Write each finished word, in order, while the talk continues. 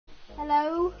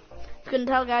Hello. You can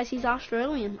tell, guys, he's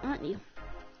Australian, aren't you?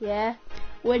 Yeah.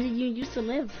 Where did you used to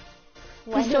live?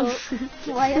 Wales.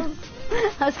 Wales.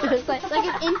 I was gonna say Like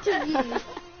an interview.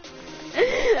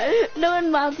 No one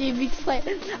Matthew be just like,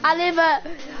 I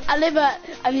live at,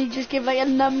 and he just give like a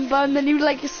number, and then he would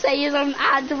like say his own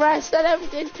address and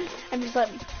everything, and he's like,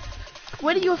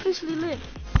 where do you officially live?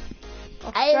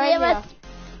 Australia. I live at.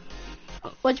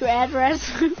 What's your address?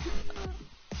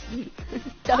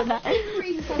 Don't know.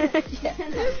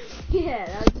 Yeah,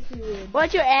 that would just be weird.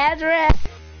 What's your address?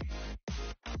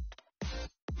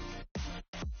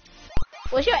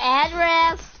 What's your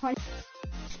address?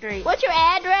 Street. What's your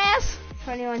address?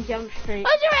 21 Jump Street.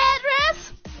 What's your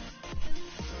address?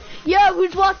 Yo,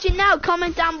 who's watching now?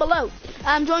 Comment down below.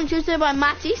 I'm joined Tuesday by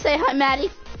Matty. Say hi, Matty.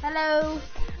 Hello.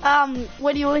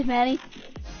 Where do you live, Matty?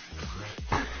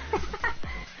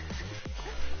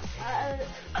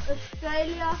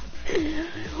 Australia.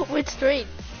 Which street?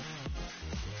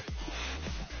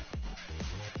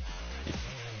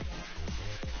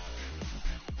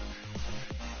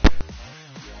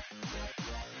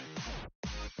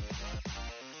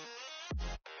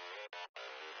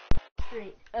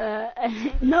 Street.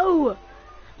 No.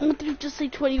 I want to just say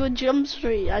 21 Jump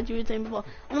Street, as you were saying before.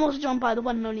 I'm also joined by the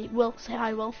one and only Will. Say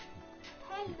hi, Will.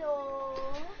 Hello.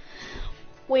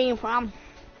 Where are you from?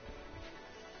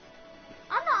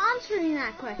 I'm not answering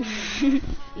that question.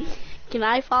 Can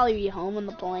I follow you home on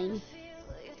the plane?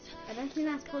 I don't think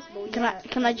that's possible.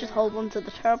 Can I just hold on to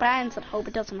the turbines and hope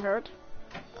it doesn't hurt?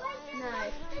 No.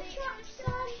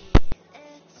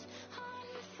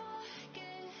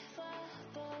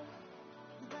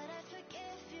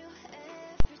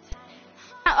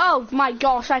 Oh my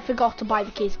gosh, I forgot to buy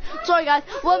the keys. Sorry guys,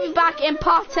 we'll be back in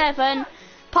part 7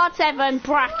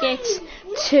 bracket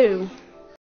 2.